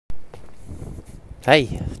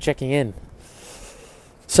Hey, checking in.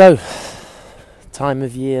 So, time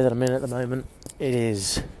of year that I'm in at the moment, it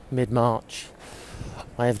is mid-March.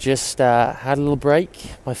 I have just had a little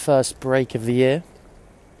break, my first break of the year.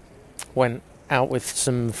 Went out with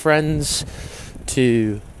some friends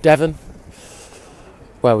to Devon,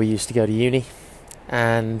 where we used to go to uni,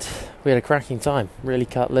 and we had a cracking time, really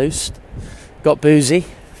cut loose, got boozy,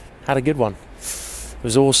 had a good one. It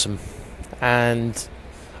was awesome, and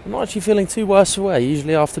I'm not actually feeling too worse away.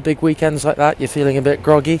 Usually after big weekends like that, you're feeling a bit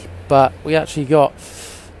groggy, but we actually got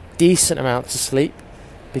decent amounts of sleep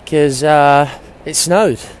because it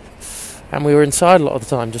snowed, and we were inside a lot of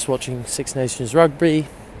the time just watching Six Nations rugby,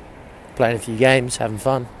 playing a few games, having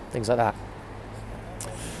fun, things like that.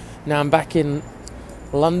 Now I'm back in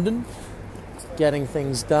London, getting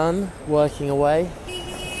things done, working away,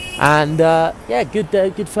 and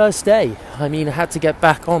good first day. I mean, I had to get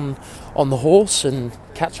back on the horse and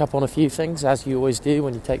catch up on a few things, as you always do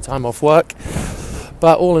when you take time off work.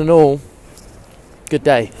 But all in all, good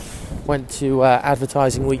day. Went to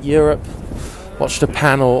Advertising Week Europe, watched a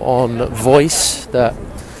panel on voice that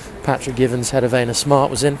Patrick Givens, head of Vayner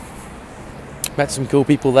Smart, was in. Met some cool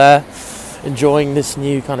people there, enjoying this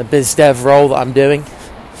new kind of biz dev role that I'm doing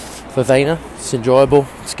for Vayner. It's enjoyable,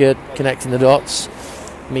 it's good, connecting the dots,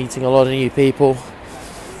 meeting a lot of new people,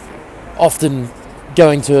 often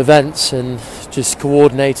going to events and just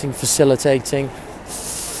coordinating, facilitating,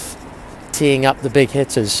 teeing up the big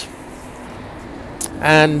hitters.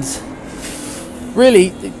 And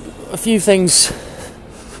really, a few things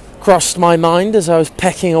crossed my mind as I was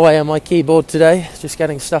pecking away on my keyboard today, just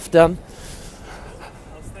getting stuff done.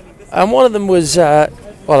 And one of them was, a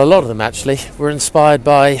lot of them actually, were inspired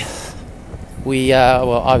by,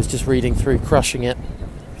 I was just reading through Crushing It,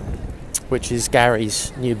 which is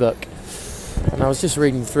Gary's new book. And I was just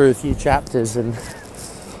reading through a few chapters, and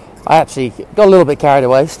I actually got a little bit carried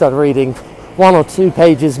away, started reading 1 or 2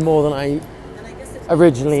 pages more than I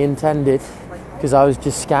originally intended, because I was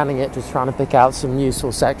just scanning it, just trying to pick out some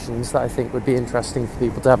useful sections that I think would be interesting for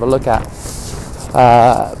people to have a look at.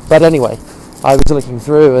 But anyway, I was looking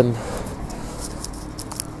through, and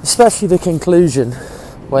especially the conclusion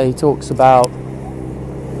where he talks about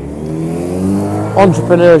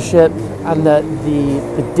entrepreneurship and that the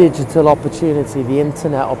digital opportunity, the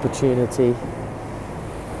internet opportunity,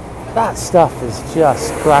 that stuff is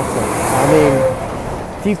just cracking. I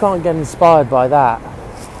mean, if you can't get inspired by that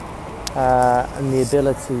and the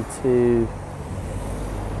ability to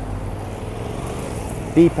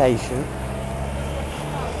be patient,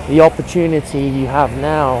 the opportunity you have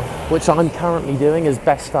now, which I'm currently doing as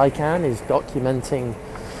best I can, is documenting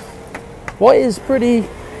what is pretty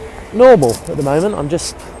normal at the moment. I'm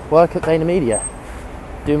just work at VaynerMedia,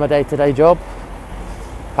 do my day-to-day job,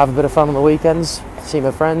 have a bit of fun on the weekends, see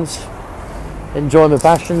my friends, enjoy my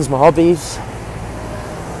passions, my hobbies.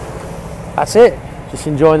 That's it, just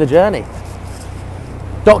enjoying the journey.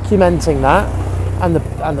 Documenting that and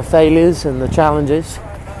the failures and the challenges,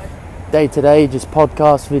 day-to-day, just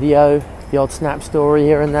podcast, video, the odd snap story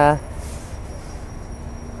here and there.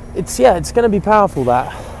 It's going to be powerful,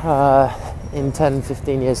 that in 10,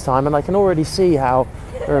 15 years time, and I can already see how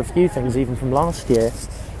there are a few things even from last year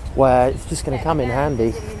where it's just going to come in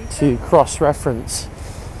handy to cross-reference.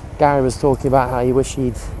 Gary was talking about how he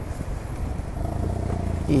obviously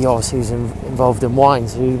was involved in wine,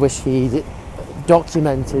 so he wished he'd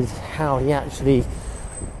documented how he actually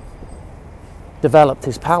developed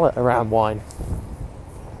his palate around wine.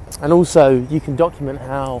 And also you can document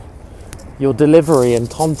how your delivery and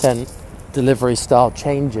content delivery style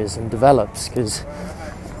changes and develops, because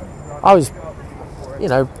I was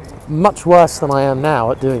much worse than I am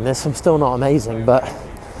now at doing this. I'm still not amazing, but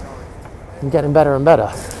I'm getting better and better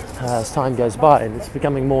as time goes by, and it's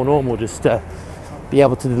becoming more normal just to be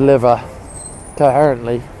able to deliver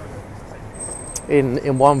coherently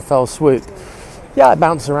in one fell swoop. I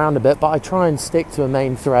bounce around a bit, but I try and stick to a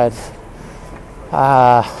main thread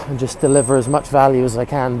and just deliver as much value as I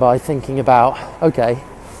can by thinking about, okay,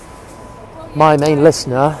 my main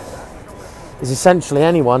listener is essentially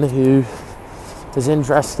anyone who is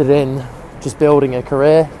interested in just building a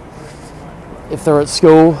career. If they're at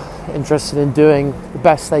school, interested in doing the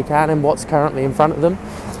best they can in what's currently in front of them,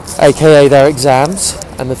 aka their exams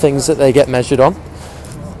and the things that they get measured on.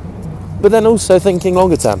 But then also thinking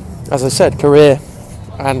longer term, as I said, career,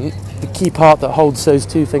 and the key part that holds those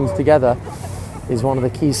two things together is one of the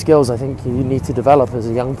key skills I think you need to develop as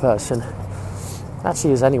a young person,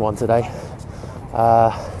 actually as anyone today.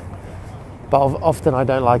 But often I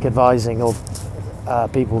don't like advising or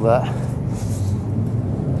people that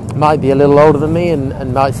might be a little older than me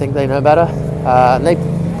and might think they know better. And they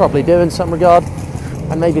probably do in some regard.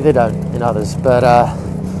 and maybe they don't in others, but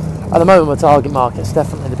at the moment my target market is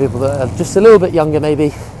definitely the people that are just a little bit younger,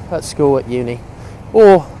 maybe at school, at uni,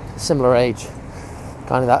 or similar age,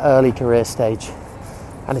 kind of that early career stage.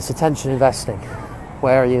 And it's attention investing.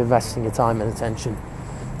 Where are you investing your time and attention?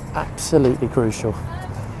 Absolutely crucial.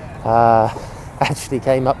 Actually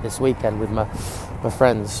came up this weekend with my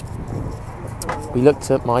friends. We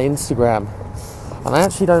looked at my Instagram, and I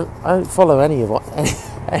actually don't follow any of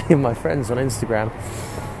my friends on Instagram.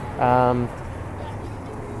 And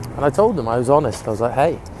I told them, I was honest. I was like,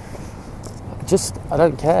 hey, I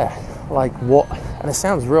don't care. Like what? And it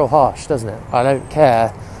sounds real harsh, doesn't it? I don't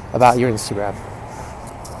care about your Instagram.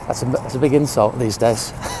 That's a big insult these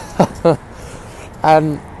days.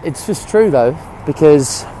 And it's just true though,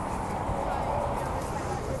 because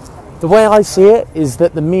the way I see it is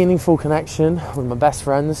that the meaningful connection with my best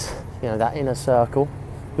friends, that inner circle,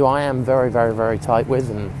 who I am very, very, very tight with,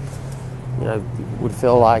 and would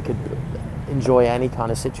feel like I could enjoy any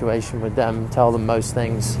kind of situation with them, tell them most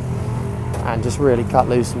things, and just really cut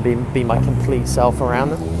loose and be my complete self around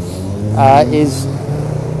them, is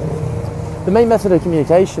the main method of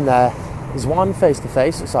communication. There is one,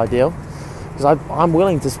 face-to-face. It's ideal, because I'm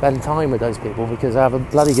willing to spend time with those people because I have a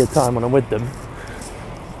bloody good time when I'm with them.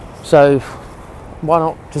 So why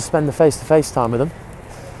not just spend the face-to-face time with them?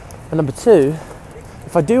 And number two,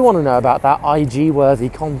 if I do want to know about that IG-worthy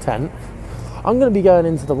content, I'm going to be going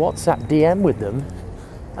into the WhatsApp DM with them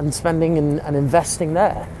and spending and investing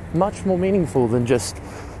there. Much more meaningful than just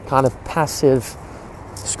kind of passive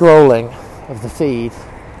scrolling of the feed,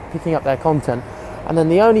 picking up their content. And then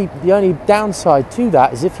the only downside to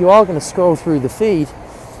that is if you are going to scroll through the feed,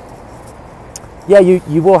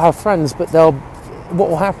 you will have friends, but what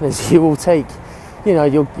will happen is you will take,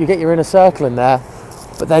 you'll get your inner circle in there,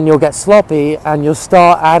 but then you'll get sloppy and you'll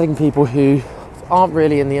start adding people who aren't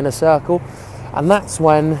really in the inner circle. And that's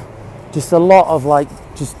when just a lot of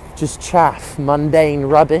just chaff, mundane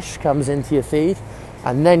rubbish comes into your feed,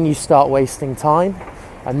 and then you start wasting time,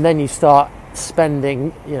 and then you start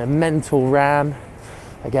spending mental RAM.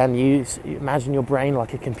 Again, you imagine your brain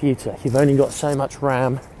like a computer. You've only got so much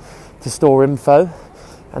RAM to store info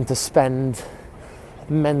and to spend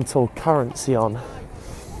mental currency on.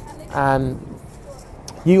 And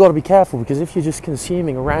you got to be careful, because if you're just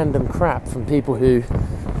consuming random crap from people who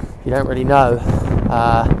you don't really know,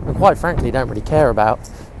 and quite frankly don't really care about,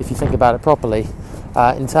 if you think about it properly,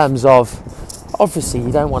 in terms of, obviously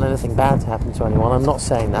you don't want anything bad to happen to anyone, I'm not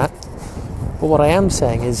saying that, but what I am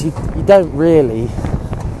saying is you don't really,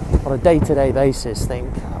 on a day-to-day basis,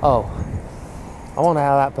 think, oh, I wonder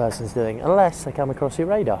how that person's doing, unless they come across your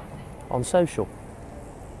radar on social.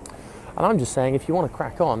 And I'm just saying, if you want to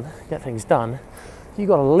crack on, get things done, you've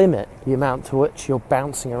got to limit the amount to which you're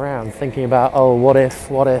bouncing around thinking about, oh, what if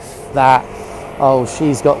that, oh,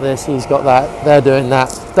 she's got this, he's got that, they're doing that.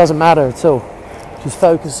 Doesn't matter at all. Just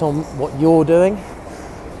focus on what you're doing,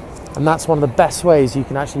 and that's one of the best ways you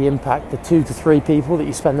can actually impact the 2 to 3 people that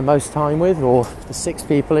you spend the most time with, or the 6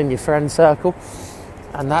 people in your friend circle.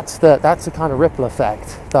 And that's the kind of ripple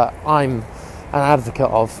effect that I'm an advocate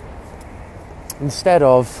of, instead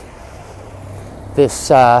of this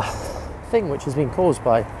thing which has been caused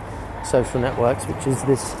by social networks, which is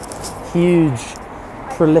this huge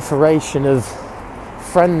proliferation of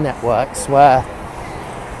friend networks where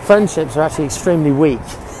friendships are actually extremely weak,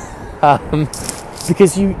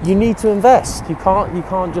 because you need to invest. You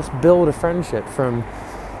can't just build a friendship from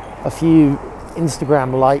a few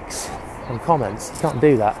Instagram likes and comments. You can't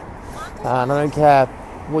do that, and I don't care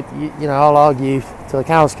what I'll argue till the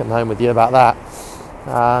cows come home with you about that.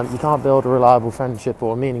 You can't build a reliable friendship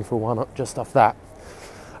or a meaningful one just off that.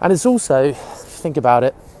 And it's also, if you think about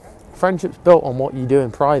it, friendship's built on what you do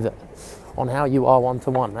in private, on how you are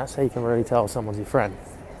one-to-one. That's how you can really tell someone's your friend.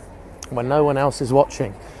 When no one else is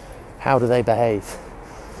watching, how do they behave?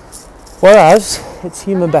 Whereas it's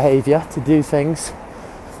human behaviour to do things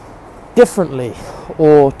differently,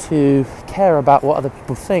 or to care about what other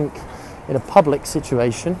people think in a public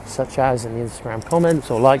situation, such as in the Instagram comments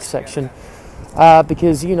or like section,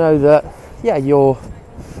 because you know that, you're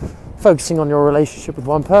focusing on your relationship with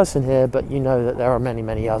one person here, but you know that there are many,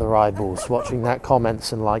 many other eyeballs watching that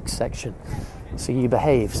comments and like section, so you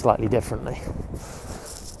behave slightly differently.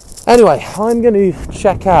 Anyway, I'm going to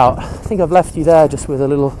check out, I think I've left you there just with a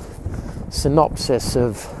little synopsis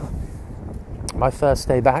of my first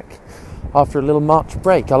day back after a little March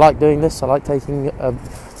break. I like doing this. I like taking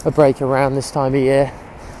a break around this time of year.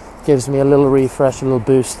 Gives me a little refresh, a little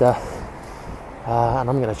booster. And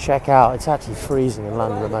I'm going to check out. It's actually freezing in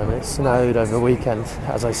London at the moment. It snowed over the weekend,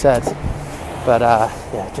 as I said. But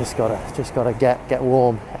just gotta get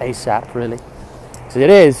warm ASAP, really. because it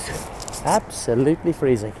is absolutely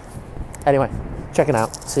freezing. Anyway, check it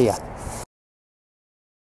out. See ya.